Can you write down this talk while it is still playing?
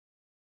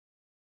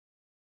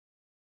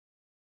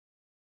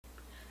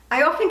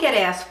I often get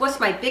asked,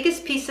 what's my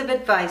biggest piece of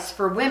advice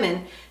for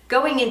women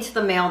going into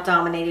the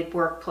male-dominated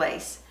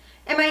workplace?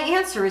 And my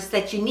answer is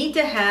that you need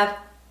to have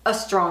a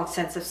strong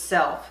sense of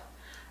self.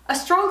 A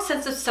strong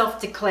sense of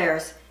self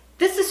declares,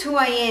 this is who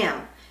I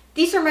am.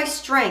 These are my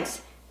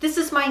strengths. This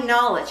is my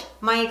knowledge,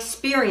 my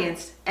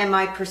experience, and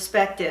my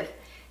perspective.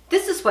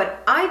 This is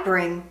what I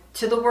bring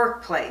to the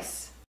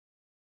workplace.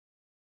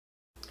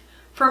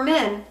 For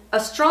men, a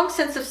strong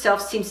sense of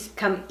self seems to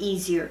come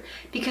easier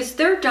because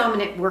their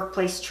dominant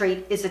workplace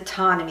trait is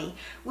autonomy,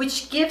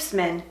 which gives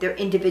men their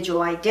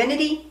individual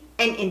identity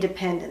and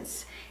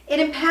independence. It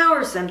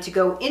empowers them to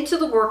go into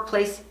the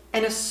workplace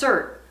and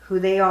assert who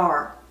they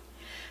are.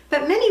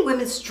 But many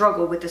women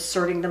struggle with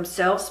asserting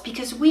themselves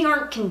because we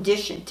aren't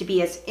conditioned to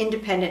be as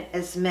independent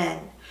as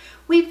men.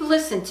 We've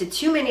listened to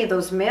too many of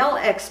those male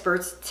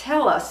experts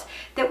tell us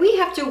that we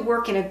have to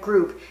work in a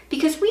group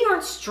because we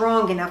aren't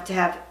strong enough to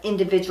have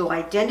individual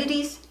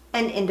identities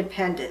and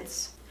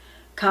independence.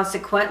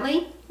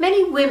 Consequently,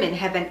 many women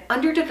have an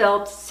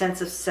underdeveloped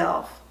sense of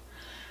self.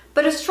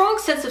 But a strong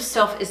sense of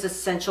self is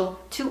essential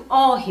to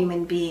all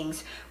human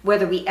beings,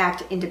 whether we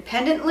act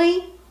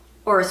independently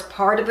or as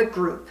part of a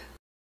group.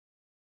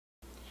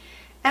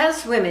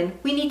 As women,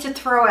 we need to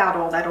throw out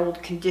all that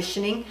old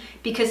conditioning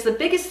because the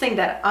biggest thing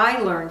that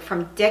I learned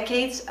from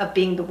decades of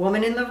being the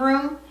woman in the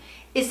room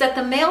is that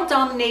the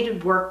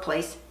male-dominated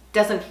workplace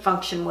doesn't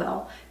function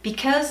well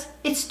because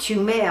it's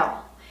too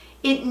male.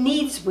 It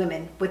needs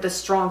women with a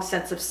strong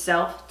sense of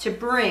self to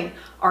bring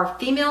our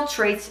female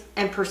traits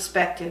and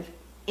perspective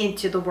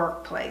into the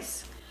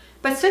workplace.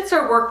 But since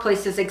our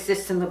workplaces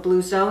exist in the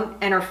blue zone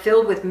and are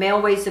filled with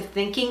male ways of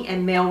thinking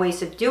and male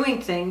ways of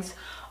doing things,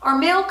 our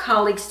male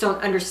colleagues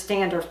don't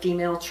understand our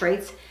female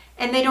traits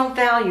and they don't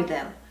value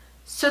them,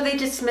 so they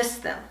dismiss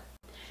them.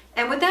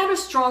 And without a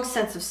strong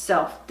sense of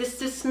self, this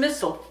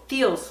dismissal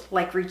feels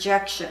like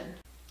rejection.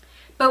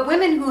 But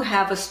women who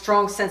have a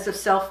strong sense of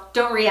self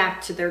don't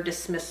react to their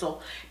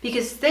dismissal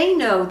because they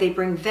know they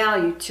bring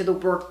value to the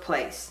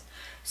workplace.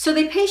 So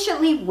they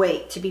patiently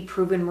wait to be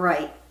proven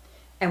right.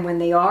 And when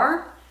they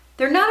are,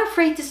 they're not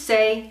afraid to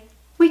say,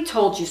 "We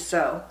told you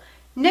so.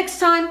 Next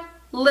time,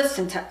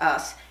 listen to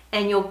us,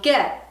 and you'll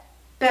get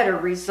better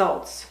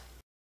results."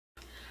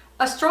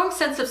 A strong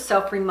sense of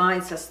self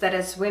reminds us that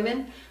as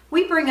women,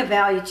 we bring a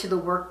value to the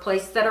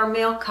workplace that our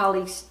male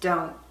colleagues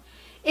don't.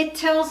 It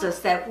tells us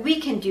that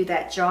we can do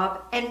that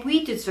job and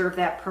we deserve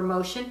that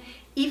promotion,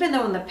 even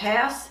though in the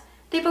past,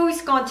 they've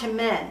always gone to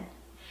men.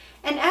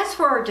 And as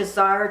for our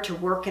desire to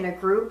work in a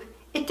group,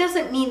 it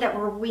doesn't mean that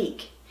we're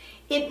weak.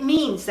 It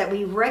means that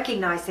we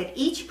recognize that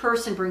each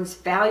person brings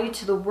value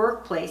to the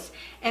workplace,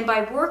 and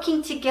by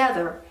working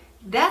together,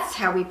 that's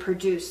how we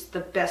produce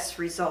the best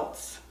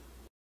results.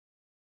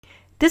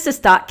 This is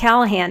Dot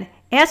Callahan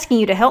asking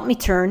you to help me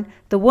turn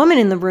the woman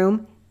in the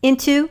room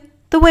into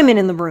the women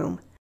in the room.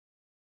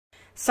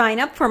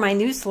 Sign up for my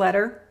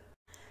newsletter,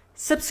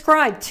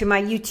 subscribe to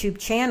my YouTube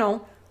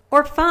channel,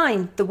 or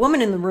find the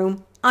Woman in the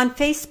Room on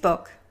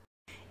Facebook.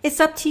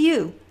 It's up to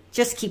you.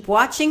 Just keep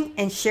watching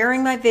and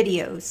sharing my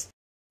videos.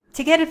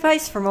 To get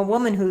advice from a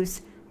woman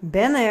who's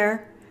been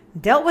there,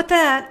 dealt with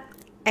that,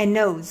 and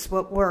knows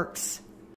what works.